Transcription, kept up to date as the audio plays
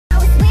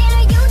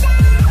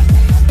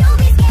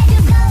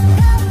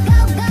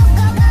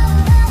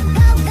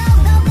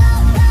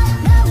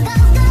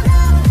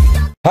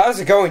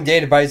How's it going,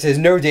 Databyte? Says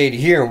No Data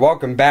here, and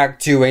welcome back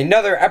to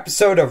another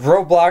episode of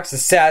Roblox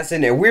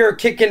Assassin, and we're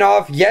kicking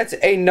off yet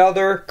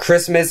another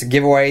Christmas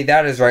giveaway.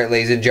 That is right,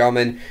 ladies and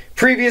gentlemen.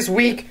 Previous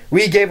week,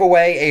 we gave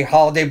away a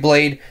holiday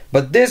blade,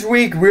 but this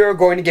week, we are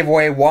going to give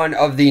away one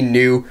of the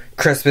new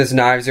Christmas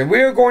knives, and we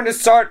are going to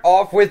start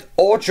off with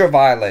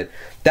Ultraviolet.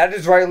 That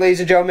is right, ladies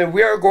and gentlemen,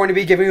 we are going to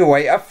be giving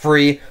away a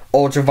free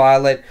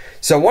Ultraviolet.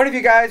 So one of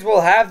you guys will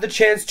have the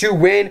chance to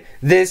win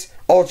this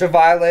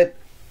Ultraviolet.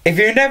 If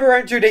you've never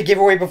entered a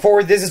giveaway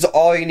before, this is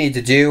all you need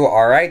to do,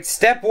 alright?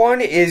 Step 1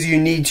 is you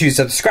need to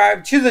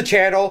subscribe to the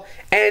channel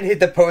and hit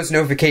the post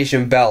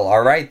notification bell,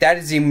 alright? That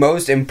is the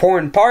most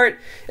important part.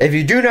 If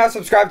you do not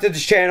subscribe to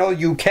this channel,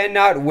 you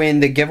cannot win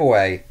the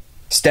giveaway.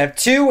 Step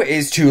 2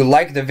 is to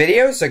like the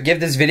video, so give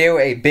this video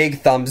a big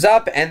thumbs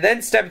up, and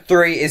then step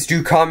 3 is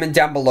to comment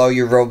down below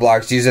your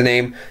Roblox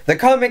username. The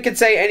comment can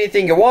say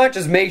anything you want,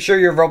 just make sure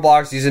your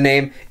Roblox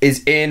username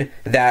is in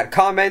that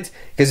comment,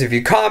 because if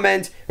you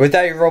comment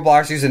without your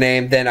Roblox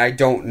username, then I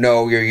don't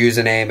know your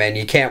username and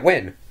you can't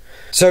win.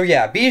 So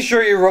yeah, be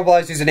sure your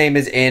Roblox username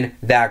is in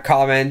that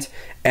comment.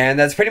 And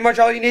that's pretty much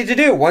all you need to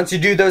do. Once you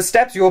do those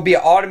steps, you will be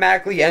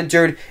automatically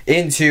entered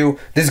into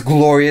this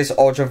glorious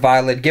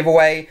Ultraviolet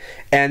giveaway.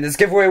 And this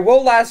giveaway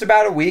will last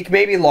about a week,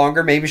 maybe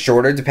longer, maybe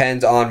shorter,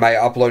 depends on my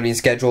uploading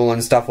schedule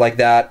and stuff like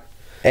that.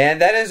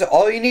 And that is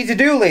all you need to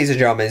do, ladies and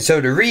gentlemen.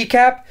 So to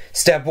recap,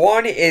 step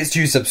 1 is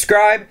to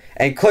subscribe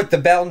and click the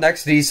bell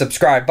next to the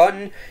subscribe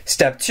button.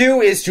 Step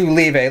 2 is to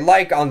leave a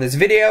like on this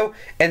video.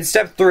 And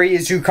step 3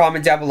 is to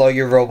comment down below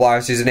your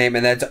Roblox username.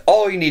 And that's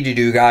all you need to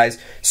do, guys.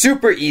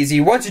 Super easy.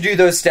 Once you do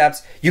those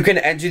steps, you can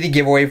enter the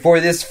giveaway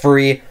for this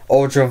free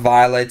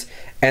Ultraviolet.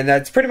 And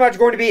that's pretty much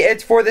going to be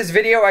it for this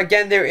video.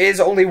 Again, there is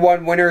only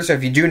one winner, so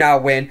if you do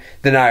not win,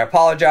 then I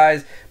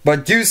apologize.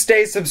 But do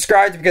stay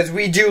subscribed because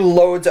we do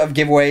loads of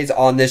giveaways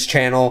on this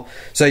channel.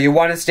 So you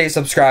want to stay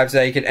subscribed so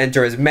that you can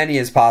enter as many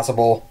as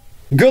possible.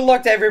 Good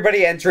luck to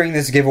everybody entering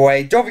this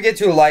giveaway. Don't forget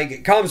to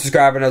like, comment,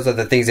 subscribe, and those are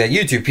the things that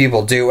YouTube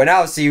people do. And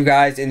I'll see you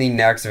guys in the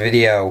next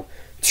video.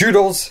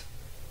 Toodles!